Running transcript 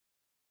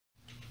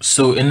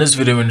So in this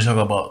video, we're going to talk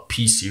about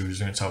p-series.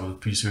 We're going to talk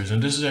about p-series,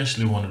 and this is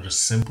actually one of the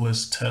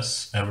simplest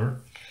tests ever.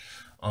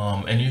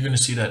 And you're going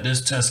to see that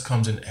this test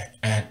comes in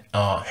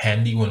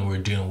handy when we're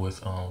dealing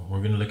with, we're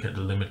going to look at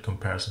the limit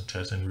comparison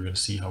test, and we're going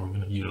to see how we're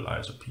going to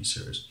utilize a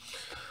p-series.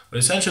 But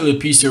essentially, a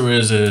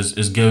p-series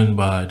is given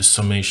by the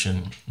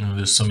summation,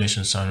 the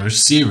summation sign or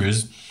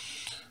series.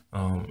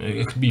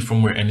 It could be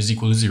from where n is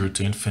equal to 0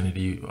 to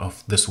infinity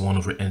of this 1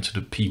 over n to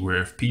the p,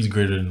 where if p is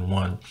greater than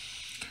 1,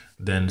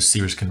 then the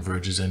series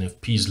converges, and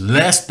if p is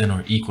less than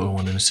or equal to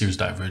 1, then the series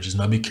diverges.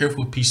 Now be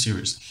careful with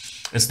p-series.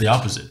 It's the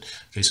opposite.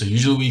 Okay, so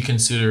usually we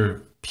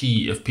consider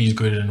p, if p is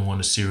greater than 1,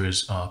 the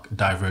series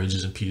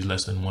diverges, and p is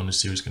less than 1, the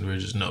series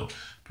converges. No,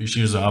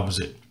 p-series is the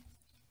opposite.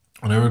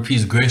 Whenever p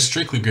is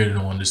strictly greater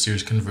than 1, the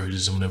series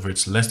converges, and whenever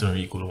it's less than or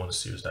equal to 1, the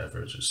series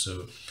diverges.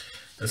 So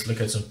let's look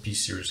at some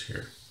p-series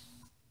here.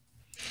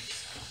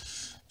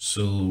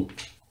 So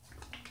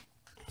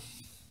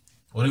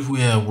what if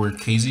we have where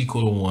k is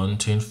equal to 1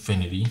 to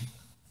infinity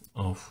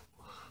of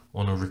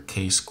 1 over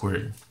k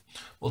squared?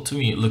 Well, to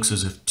me, it looks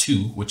as if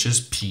 2, which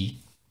is p,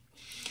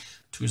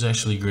 2 is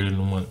actually greater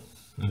than 1,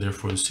 and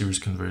therefore the series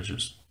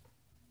converges.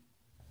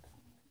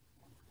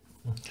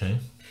 Okay.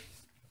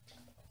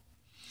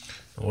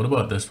 Now what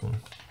about this one?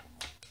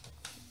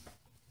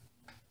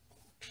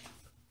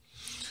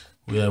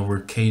 We have where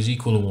k is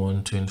equal to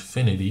 1 to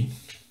infinity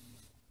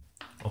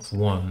of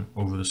 1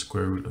 over the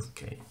square root of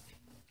k.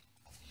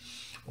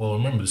 Well,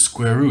 remember, the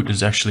square root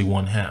is actually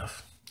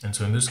 1/2. And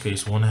so in this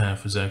case,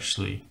 1/2 is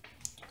actually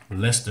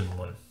less than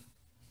 1.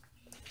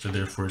 So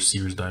therefore,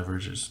 series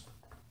diverges.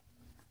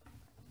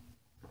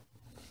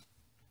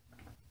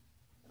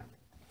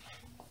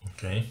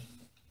 Okay.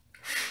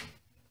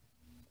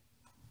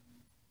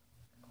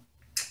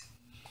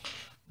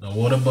 Now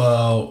what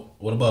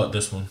about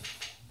this one?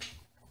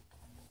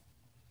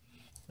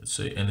 Let's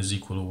say n is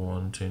equal to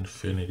 1 to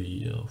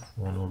infinity of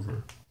 1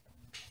 over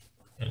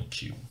n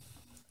cubed.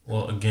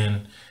 Well,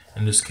 again,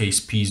 in this case,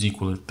 p is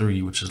equal to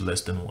 3, which is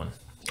less than 1.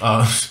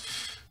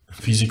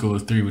 P is equal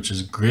to 3, which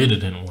is greater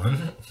than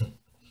 1.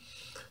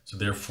 So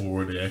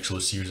therefore, the actual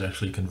series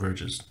actually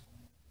converges.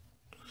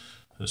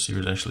 The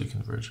series actually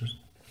converges.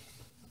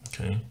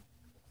 Okay.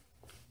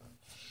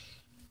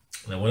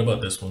 Now, what about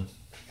this one?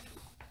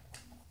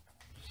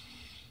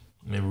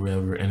 Maybe we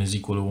have n is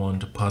equal to 1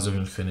 to positive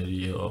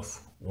infinity of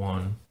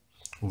 1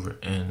 over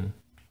n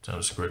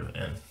times the square root of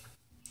n.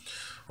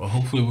 Well,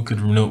 hopefully we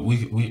could know,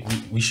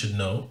 we should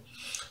know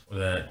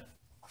that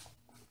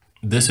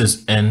this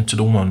is n to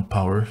the 1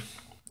 power,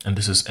 and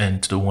this is n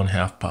to the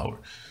 1/2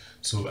 power.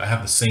 So I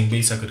have the same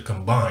base I could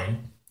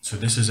combine. So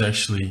this is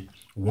actually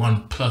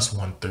 1 plus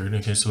 1/3.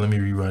 Okay, so let me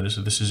rewrite it.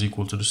 So this is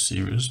equal to the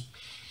series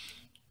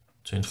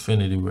to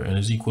infinity, where n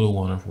is equal to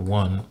 1 of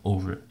 1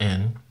 over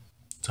n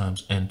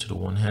times n to the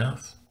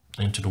 1/2,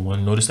 n to the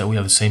 1. Notice that we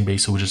have the same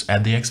base, so we'll just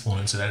add the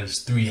exponent, so that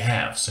is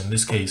 3/2. So in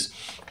this case,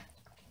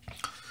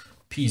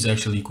 p is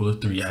actually equal to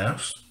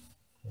 3/2.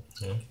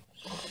 Okay.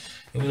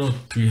 And we know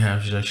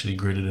 3/2 is actually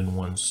greater than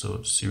 1, so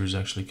the series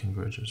actually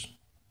converges.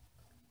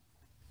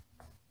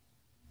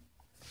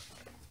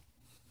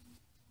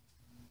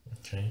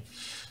 Okay.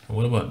 And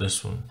what about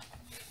this one?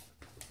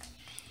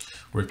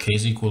 Where k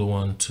is equal to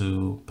 1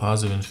 to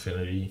positive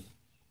infinity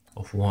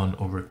of 1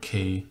 over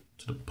k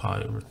to the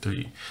pi over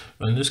 3.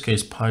 But in this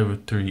case, pi over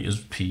 3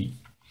 is p.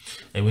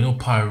 And we know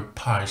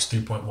pi is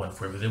 3.14.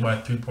 If we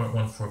divide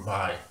 3.14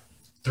 by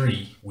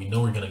 3, we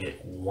know we're going to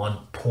get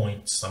 1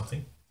 point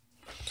something.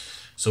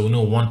 So we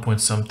know 1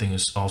 point something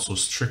is also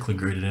strictly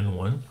greater than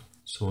 1.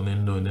 So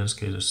in this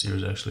case, the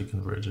series actually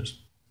converges.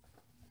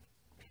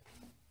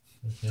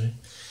 Okay.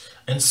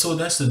 And so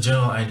that's the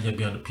general idea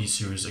behind the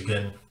p-series.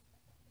 Again,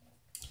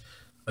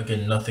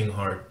 nothing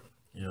hard.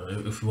 You know,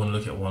 if you want to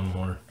look at one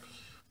more,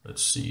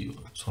 let's see.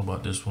 Let's talk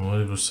about this one.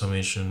 What is the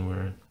summation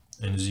where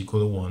n is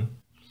equal to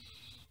 1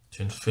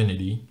 to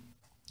infinity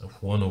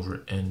of 1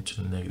 over n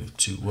to the negative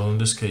 2? Well, in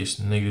this case,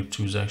 negative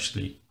 2 is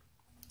actually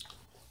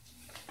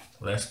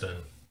less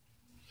than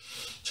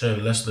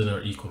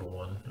or equal to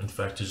 1. In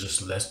fact, it's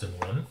just less than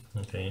 1.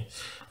 Okay,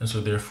 and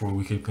so therefore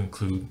we could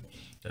conclude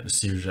that the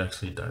series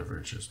actually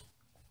diverges.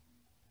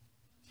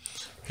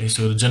 Okay,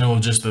 so the general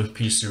gist of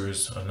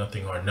p-series,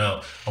 nothing hard.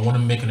 Now, I want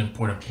to make an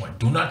important point.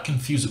 Do not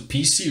confuse a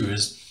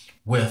p-series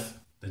with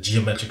the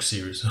geometric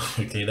series.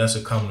 Okay, that's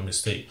a common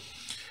mistake.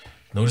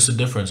 Notice the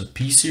difference. A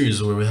p-series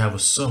is where we have a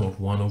sum of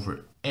 1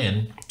 over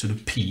n to the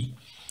p.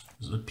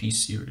 This is a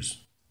p-series.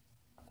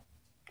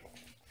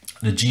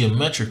 The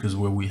geometric is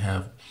where we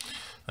have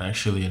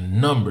actually a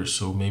number.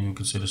 So maybe we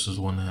could say this is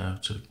 1/2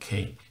 to the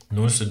k.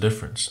 Notice the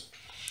difference.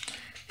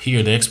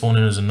 Here the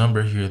exponent is a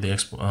number. Here the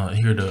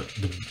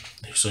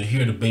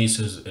here the base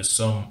is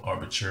some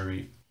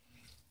arbitrary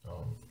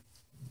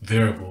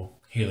variable.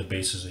 Here the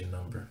base is a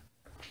number.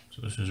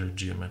 So this is our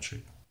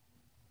geometric.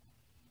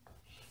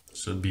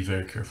 So be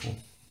very careful.